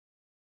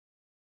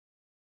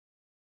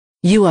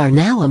You are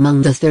now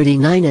among the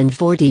 39 and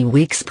 40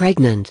 weeks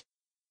pregnant.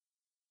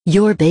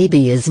 Your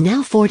baby is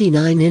now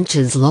 49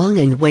 inches long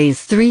and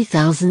weighs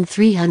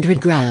 3,300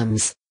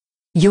 grams.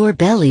 Your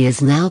belly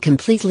is now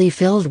completely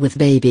filled with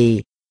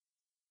baby.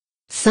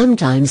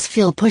 Sometimes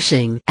feel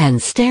pushing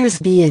and stairs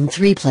be in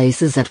 3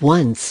 places at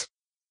once.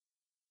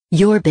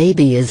 Your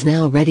baby is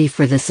now ready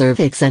for the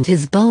cervix and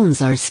his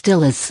bones are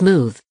still as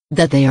smooth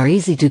that they are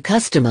easy to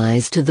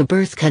customize to the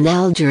birth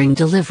canal during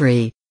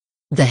delivery.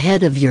 The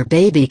head of your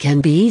baby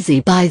can be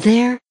easy by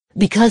there,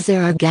 because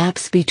there are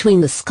gaps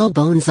between the skull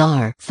bones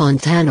are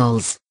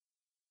fontanelles.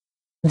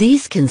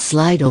 These can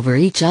slide over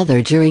each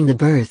other during the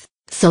birth,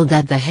 so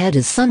that the head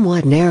is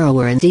somewhat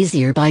narrower and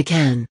easier by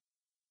can.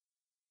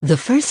 The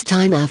first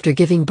time after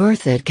giving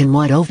birth it can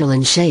what oval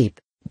in shape,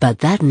 but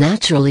that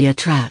naturally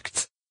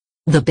attracts.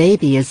 The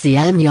baby is the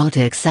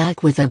amniotic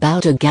sac with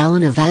about a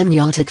gallon of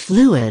amniotic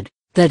fluid,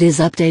 that is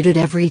updated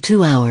every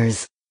 2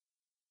 hours.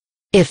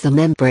 If the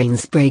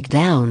membranes break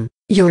down,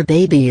 your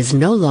baby is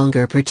no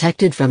longer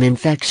protected from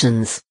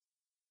infections.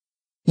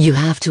 You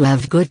have to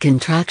have good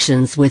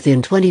contractions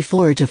within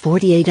 24 to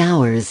 48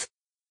 hours.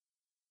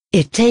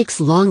 It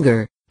takes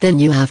longer, then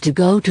you have to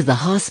go to the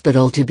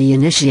hospital to be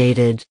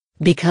initiated,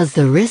 because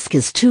the risk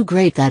is too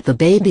great that the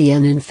baby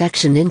and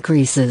infection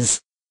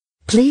increases.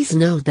 Please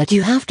note that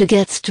you have to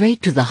get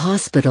straight to the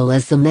hospital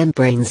as the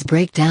membranes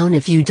break down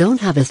if you don't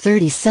have a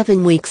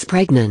 37 weeks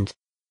pregnant.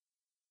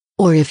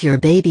 Or if your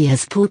baby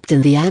has pooped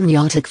in the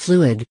amniotic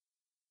fluid.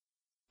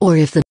 Or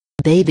if the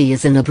baby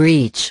is in a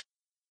breech.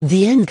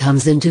 The end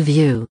comes into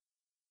view.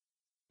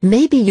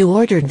 Maybe you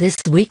ordered this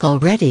week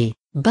already,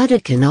 but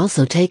it can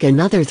also take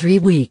another 3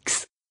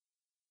 weeks.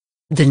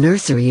 The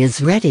nursery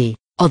is ready,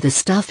 all the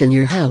stuff in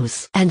your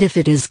house, and if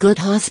it is good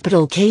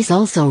hospital case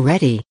also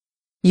ready.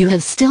 You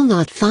have still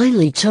not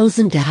finally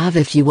chosen to have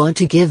if you want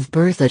to give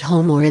birth at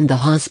home or in the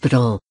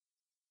hospital.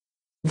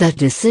 That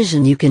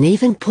decision you can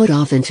even put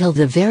off until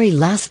the very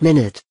last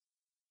minute.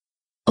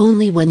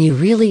 Only when you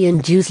really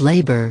induce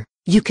labor,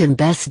 you can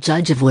best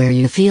judge of where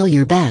you feel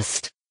you're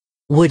best.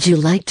 Would you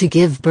like to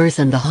give birth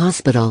in the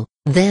hospital?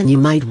 Then you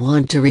might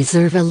want to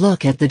reserve a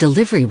look at the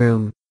delivery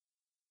room.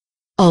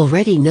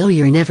 Already know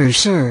you're never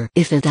sure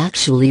if it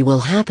actually will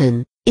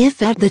happen.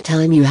 If at the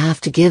time you have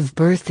to give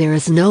birth there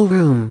is no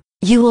room,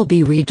 you will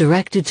be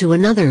redirected to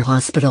another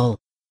hospital.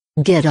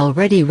 Get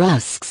already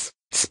rusks,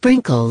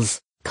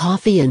 sprinkles,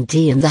 coffee and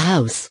tea in the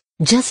house,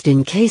 just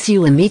in case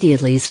you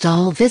immediately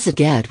stall visit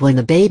get when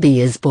the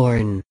baby is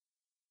born.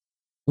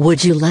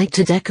 Would you like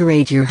to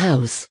decorate your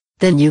house?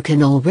 Then you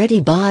can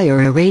already buy or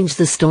arrange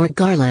the stork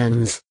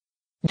garlands.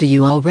 Do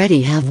you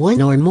already have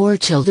 1 or more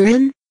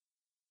children?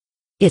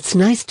 It's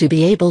nice to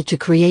be able to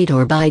create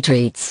or buy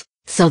treats,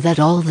 so that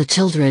all the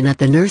children at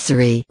the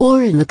nursery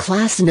or in the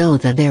class know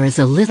that there is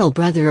a little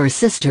brother or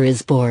sister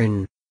is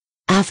born.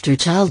 After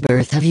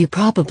childbirth you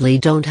probably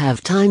don't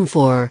have time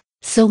for,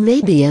 so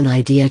maybe an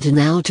idea to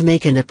now to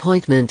make an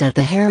appointment at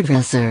the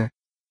hairdresser.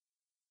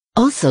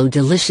 Also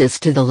delicious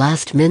to the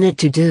last minute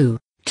to do,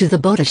 to the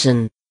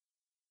beautician.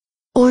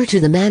 Or to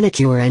the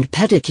manicure and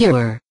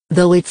pedicure,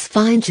 though it's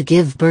fine to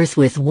give birth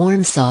with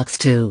warm socks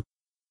too.